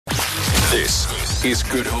This is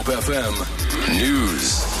Good Hope FM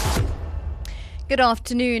News. Good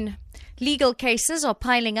afternoon. Legal cases are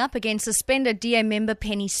piling up against suspended DA member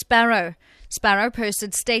Penny Sparrow. Sparrow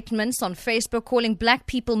posted statements on Facebook calling black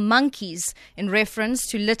people monkeys in reference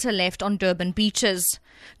to litter left on Durban beaches.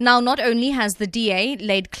 Now, not only has the DA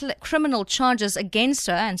laid criminal charges against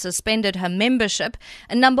her and suspended her membership,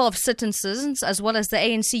 a number of citizens, as well as the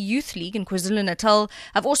ANC Youth League in KwaZulu-Natal,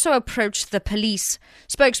 have also approached the police.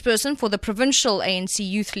 Spokesperson for the provincial ANC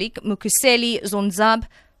Youth League, Mukuseli Zonzab,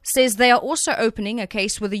 says they are also opening a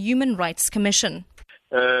case with the Human Rights Commission.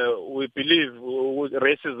 We believe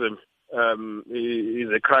racism is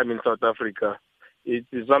a crime in South Africa. It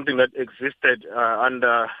is something that existed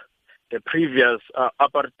under the previous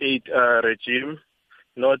apartheid regime,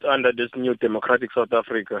 not under this new democratic South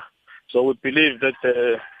Africa. So we believe that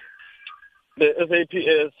the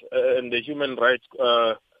SAPS and the Human Rights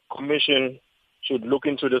Commission should look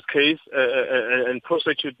into this case and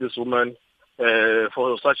prosecute this woman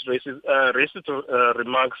for such racist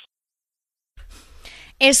remarks.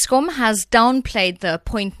 Eskom has downplayed the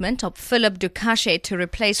appointment of Philip Dukashe to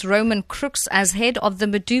replace Roman Crooks as head of the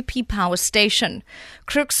Medupi power station.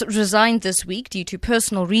 Crooks resigned this week due to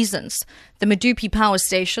personal reasons. The Medupi power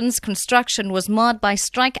station's construction was marred by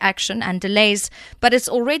strike action and delays, but it's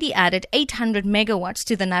already added 800 megawatts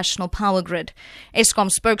to the national power grid.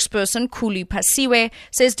 Eskom spokesperson Khulu Phasiwe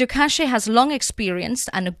says Dukashe has long experience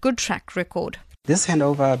and a good track record. This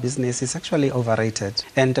handover business is actually overrated.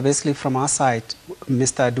 And basically from our side,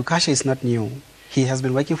 Mr. Dukashe is not new. He has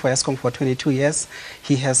been working for Eskom for 22 years.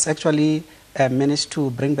 He has actually managed to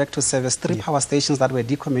bring back to service 3 power stations that were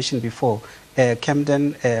decommissioned before,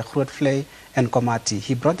 Camden, Grootvlei and Komati.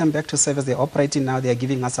 He brought them back to service. They're operating now. They're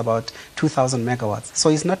giving us about 2,000 megawatts. So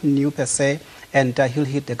he's not new per se, and he'll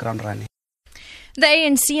hit the ground running. The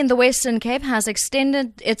ANC in the Western Cape has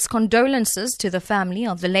extended its condolences to the family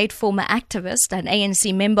of the late former activist and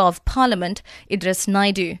ANC Member of Parliament, Idris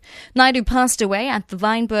Naidoo. Naidoo passed away at the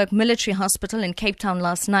Wynberg Military Hospital in Cape Town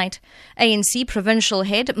last night. ANC provincial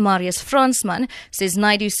head Marius Fransman says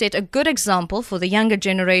Naidoo set a good example for the younger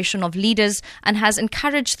generation of leaders and has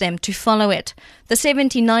encouraged them to follow it. The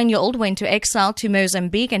 79-year-old went to exile to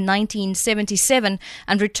Mozambique in 1977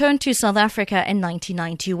 and returned to South Africa in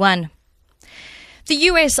 1991. The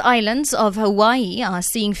U.S. islands of Hawaii are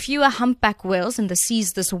seeing fewer humpback whales in the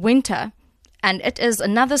seas this winter, and it is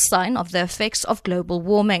another sign of the effects of global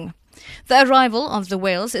warming. The arrival of the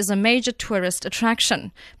whales is a major tourist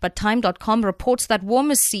attraction, but Time.com reports that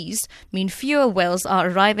warmer seas mean fewer whales are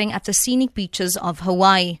arriving at the scenic beaches of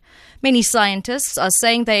Hawaii. Many scientists are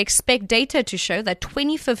saying they expect data to show that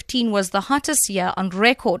 2015 was the hottest year on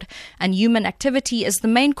record, and human activity is the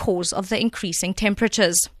main cause of the increasing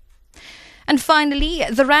temperatures. And finally,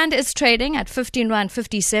 the rand is trading at 15 rand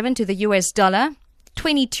 57 to the US dollar,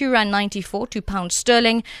 22 rand 94 to pound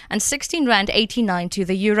sterling, and 16 rand 89 to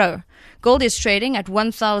the euro. Gold is trading at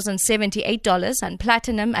 $1,078 and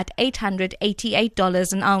platinum at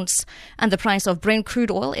 $888 an ounce. And the price of Brent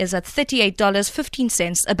crude oil is at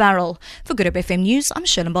 $38.15 a barrel. For Good Hope FM News, I'm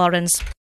Shirley Barnes.